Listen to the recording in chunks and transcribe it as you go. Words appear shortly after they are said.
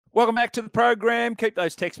Welcome back to the program. Keep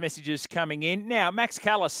those text messages coming in. Now, Max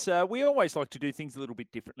Callis, we always like to do things a little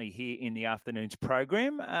bit differently here in the afternoon's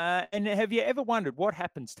program. And have you ever wondered what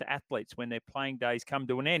happens to athletes when their playing days come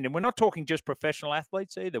to an end? And we're not talking just professional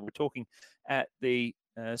athletes either. We're talking at the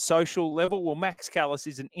social level. Well, Max Callis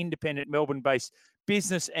is an independent Melbourne-based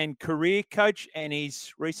business and career coach, and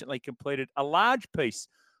he's recently completed a large piece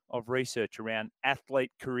of research around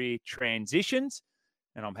athlete career transitions.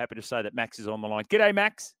 And I'm happy to say that Max is on the line. G'day,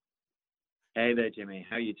 Max. Hey there, Jimmy.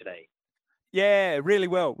 How are you today? Yeah, really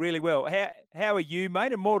well, really well. How are you,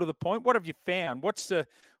 mate? And more to the point, what have you found?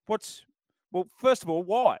 Well, first of all,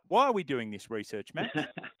 why? Why are we doing this research, Max?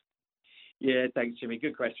 Yeah, thanks, Jimmy.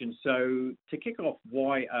 Good question. So to kick off,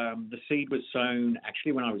 why the seed was sown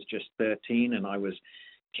actually when I was just 13 and I was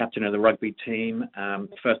captain of the rugby team.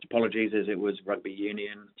 First apologies as it was rugby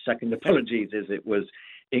union. Second apologies as it was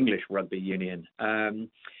English rugby union.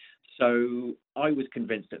 So I was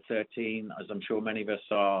convinced at 13, as I'm sure many of us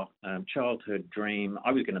are, childhood dream,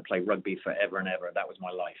 I was going to play rugby forever and ever. That was my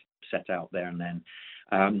life set out there and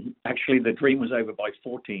then. Actually, the dream was over by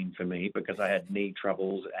 14 for me because I had knee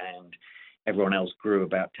troubles and everyone else grew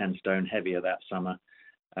about 10 stone heavier that summer.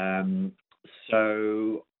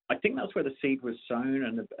 So I think that's where the seed was sown,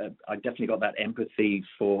 and I definitely got that empathy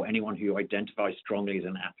for anyone who identifies strongly as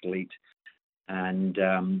an athlete and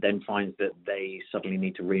then finds that they suddenly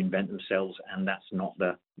need to reinvent themselves, and that's not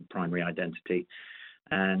the primary identity.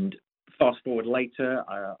 And fast forward later,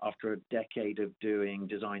 after a decade of doing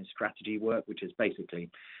design strategy work, which is basically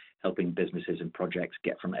helping businesses and projects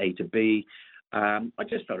get from A to B, I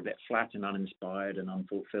just felt a bit flat and uninspired and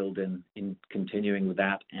unfulfilled in continuing with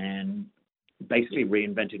that, and basically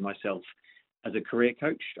reinvented myself as a career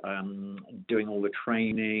coach, doing all the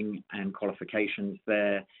training and qualifications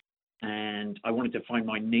there. And I wanted to find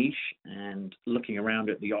my niche, and looking around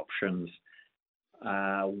at the options,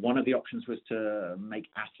 one of the options was to make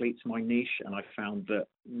athletes my niche, and I found that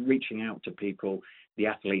reaching out to people, the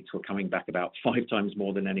athletes were coming back about 5 times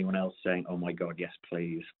more than anyone else saying, "Oh my God, yes,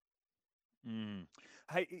 please."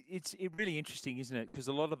 Hey, it's really interesting, isn't it? Because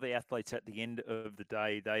a lot of the athletes at the end of the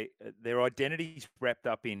day, their identity's wrapped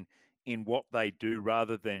up in what they do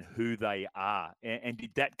rather than who they are. And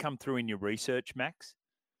did that come through in your research, Max?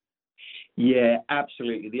 Yeah,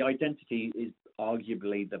 absolutely. The identity is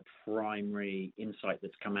arguably the primary insight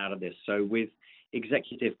that's come out of this. So with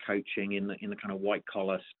executive coaching in the kind of white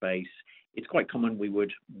collar space, it's quite common we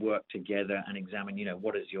would work together and examine,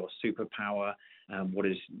 what is your superpower? What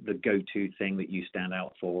is the go-to thing that you stand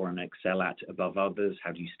out for and excel at above others?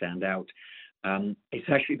 How do you stand out? It's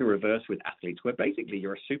actually the reverse with athletes, where basically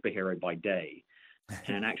you're a superhero by day.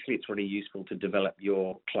 And actually it's really useful to develop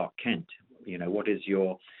your Clark Kent. What is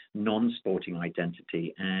your non-sporting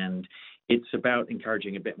identity? And it's about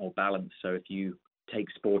encouraging a bit more balance. So if you take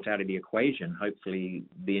sport out of the equation, hopefully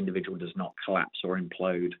the individual does not collapse or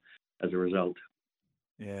implode as a result.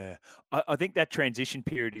 Yeah, I think that transition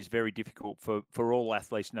period is very difficult for all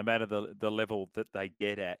athletes, no matter the level that they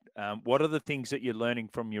get at. What are the things that you're learning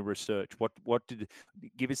from your research? What did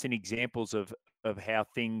give us any examples of how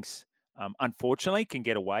things unfortunately can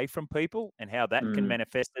get away from people and how that can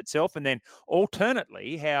manifest itself, and then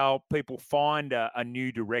alternately how people find a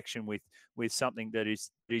new direction with something that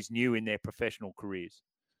is new in their professional careers.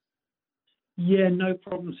 Yeah, no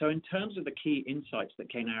problem. So in terms of the key insights that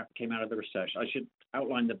came out of the research, I should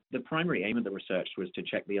outline the primary aim of the research was to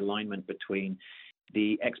check the alignment between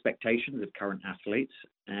the expectations of current athletes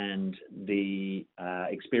and the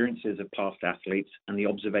experiences of past athletes and the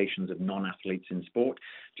observations of non-athletes in sport,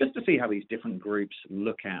 just to see how these different groups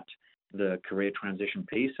look at the career transition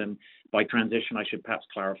piece. And by transition, I should perhaps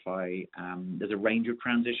clarify, there's a range of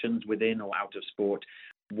transitions within or out of sport.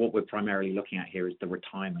 What we're primarily looking at here is the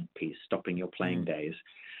retirement piece, stopping your playing days.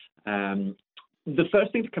 The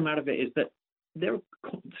first thing to come out of it is that there are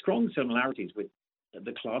strong similarities with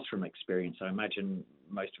the classroom experience. I imagine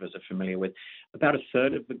most of us are familiar with. About a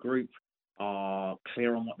third of the group are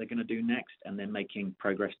clear on what they're going to do next and they're making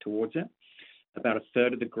progress towards it. About a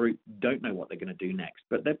third of the group don't know what they're going to do next,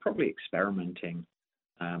 but they're probably experimenting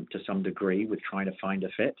to some degree with trying to find a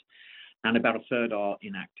fit. And about a third are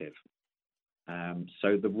inactive.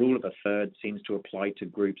 So the rule of a third seems to apply to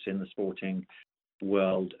groups in the sporting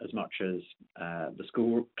world as much as the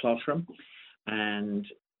school classroom. And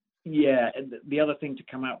yeah, the other thing to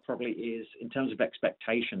come out probably is in terms of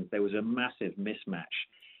expectations, there was a massive mismatch.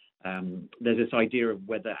 There's this idea of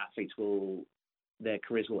whether athletes their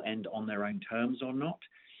careers will end on their own terms or not.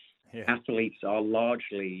 Yeah. Athletes are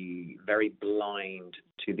largely very blind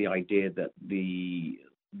to the idea that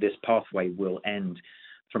this pathway will end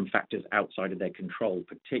from factors outside of their control.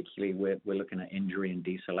 Particularly, we're looking at injury and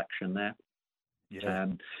deselection there. Yeah.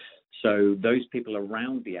 So those people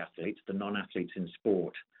around the athletes, the non-athletes in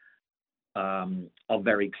sport, are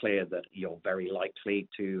very clear that you're very likely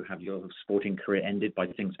to have your sporting career ended by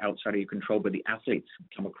things outside of your control. But the athletes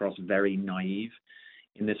come across very naive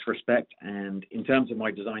in this respect. And in terms of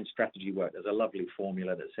my design strategy work, there's a lovely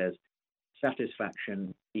formula that says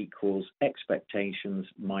satisfaction equals expectations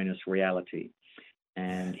minus reality.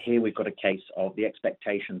 And here we've got a case of the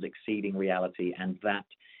expectations exceeding reality, and that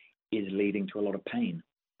is leading to a lot of pain.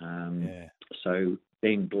 So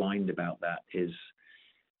being blind about that is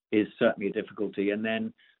certainly a difficulty. And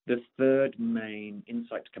then the third main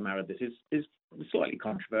insight to come out of this is a slightly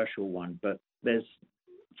controversial one, but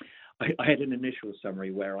I had an initial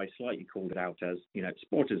summary where I slightly called it out as,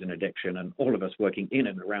 sport is an addiction, and all of us working in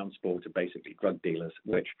and around sport are basically drug dealers,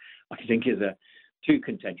 which I think is a too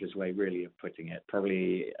contentious way really of putting it.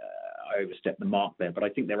 Probably I overstepped the mark there, but I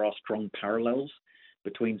think there are strong parallels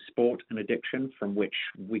between sport and addiction from which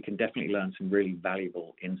we can definitely learn some really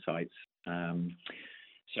valuable insights.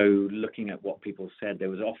 So looking at what people said, there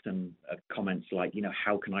was often comments like,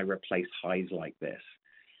 how can I replace highs like this?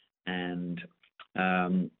 And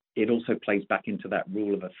it also plays back into that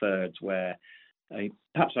rule of a thirds where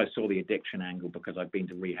perhaps I saw the addiction angle because I've been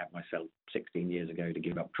to rehab myself 16 years ago to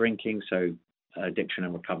give up drinking. So addiction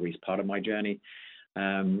and recovery is part of my journey.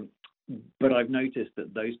 But I've noticed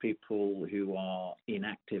that those people who are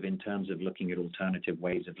inactive in terms of looking at alternative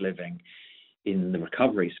ways of living in the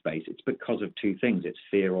recovery space, it's because of two things. It's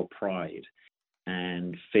fear or pride.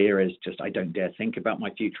 And fear is just, I don't dare think about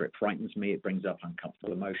my future. It frightens me. It brings up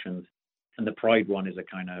uncomfortable emotions. And the pride one is a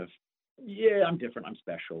kind of, I'm different, I'm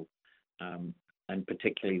special. And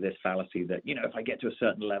particularly this fallacy that, if I get to a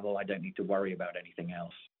certain level, I don't need to worry about anything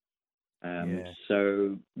else.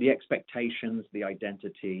 So the expectations, the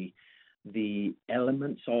identity, the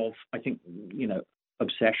elements of, I think,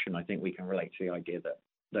 obsession, I think we can relate to the idea that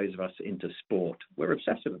those of us into sport, we're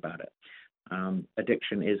obsessive about it.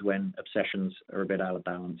 Addiction is when obsessions are a bit out of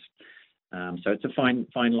balance. So it's a fine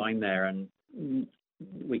line there, and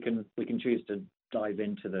we can choose to dive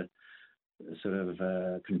into the sort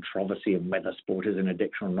of controversy of whether sport is an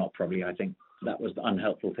addiction or not. Probably, I think that was the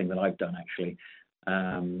unhelpful thing that I've done actually.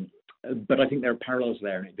 But I think there are parallels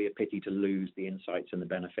there, and it'd be a pity to lose the insights and the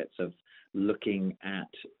benefits of looking at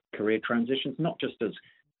career transitions, not just as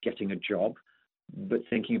getting a job, but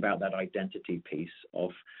thinking about that identity piece of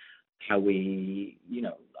how we,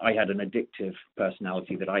 I had an addictive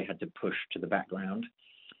personality that I had to push to the background,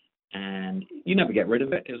 and you never get rid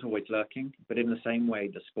of it. It's always lurking. But in the same way,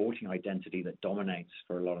 the sporting identity that dominates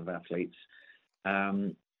for a lot of athletes,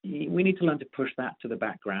 we need to learn to push that to the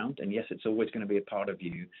background. And yes, it's always going to be a part of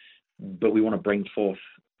you, but we want to bring forth,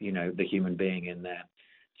 the human being in there.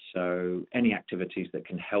 So any activities that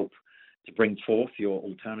can help to bring forth your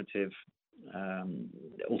alternative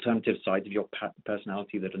sides of your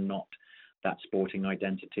personality that are not that sporting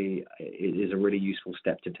identity is a really useful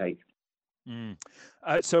step to take.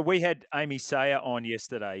 So we had Amy Sayer on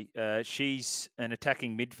yesterday. She's an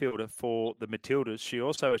attacking midfielder for the Matildas. She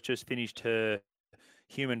also has just finished her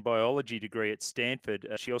human biology degree at Stanford.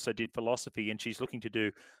 She also did philosophy, and she's looking to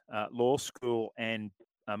do law school and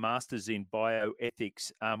a master's in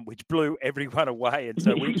bioethics, which blew everyone away. And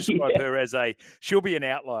so we describe her as she'll be an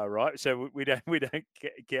outlier, right? So we don't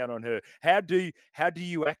count on her. How do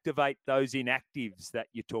you activate those inactives that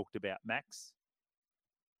you talked about, Max?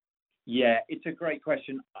 Yeah, it's a great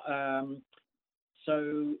question.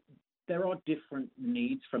 So there are different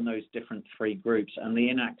needs from those different three groups, and the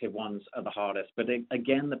inactive ones are the hardest. But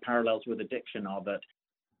again, the parallels with addiction are that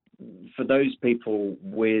for those people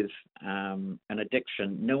with an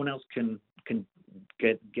addiction, no one else can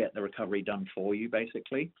get the recovery done for you,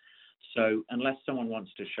 basically. So unless someone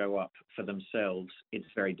wants to show up for themselves, it's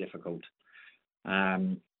very difficult.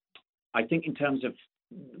 I think in terms of,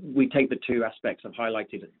 we take the two aspects I've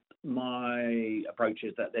highlighted. My approach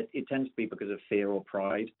is that it tends to be because of fear or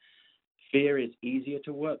pride. Fear is easier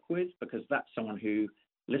to work with because that's someone who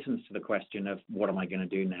listens to the question of what am I going to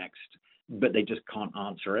do next, but they just can't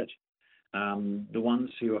answer it. The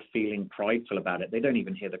ones who are feeling prideful about it, they don't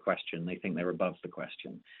even hear the question. They think they're above the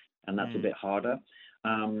question, and that's a bit harder.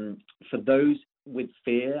 For those with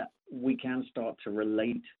fear, we can start to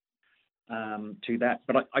relate to that.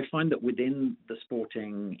 But I find that within the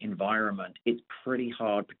sporting environment, it's pretty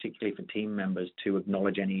hard, particularly for team members, to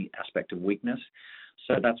acknowledge any aspect of weakness.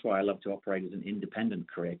 So that's why I love to operate as an independent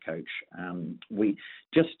career coach. We,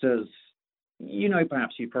 just as,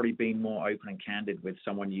 perhaps you've probably been more open and candid with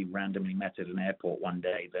someone you randomly met at an airport one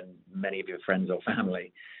day than many of your friends or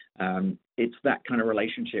family. It's that kind of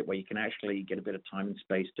relationship where you can actually get a bit of time and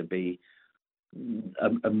space to be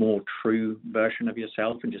a more true version of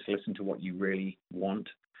yourself and just listen to what you really want.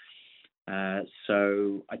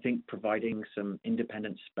 So I think providing some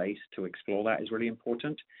independent space to explore that is really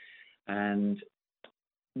important. And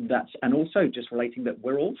also just relating that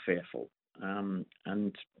we're all fearful,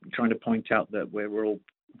 and trying to point out that we're all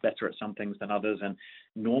better at some things than others, and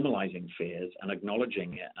normalizing fears and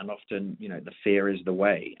acknowledging it. And often, the fear is the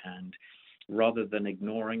way. And rather than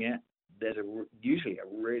ignoring it, there's usually a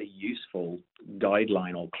really useful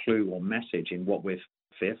guideline or clue or message in what we're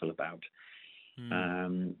fearful about.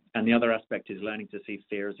 And the other aspect is learning to see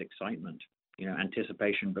fear as excitement,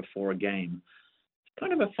 anticipation before a game. It's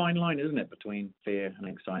kind of a fine line, isn't it, between fear and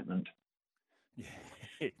excitement? Yeah,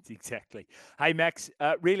 exactly. Hey, Max,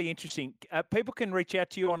 really interesting. People can reach out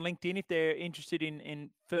to you on LinkedIn if they're interested in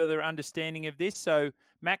further understanding of this. So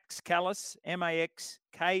Max Kallis, Maxkalis.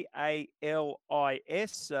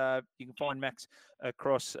 You can find Max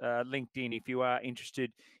across LinkedIn if you are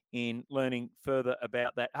interested in learning further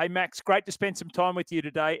about that. Hey, Max, great to spend some time with you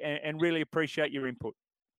today, and really appreciate your input.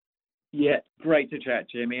 Yeah, great to chat,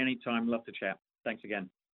 Jimmy. Anytime, love to chat. Thanks again.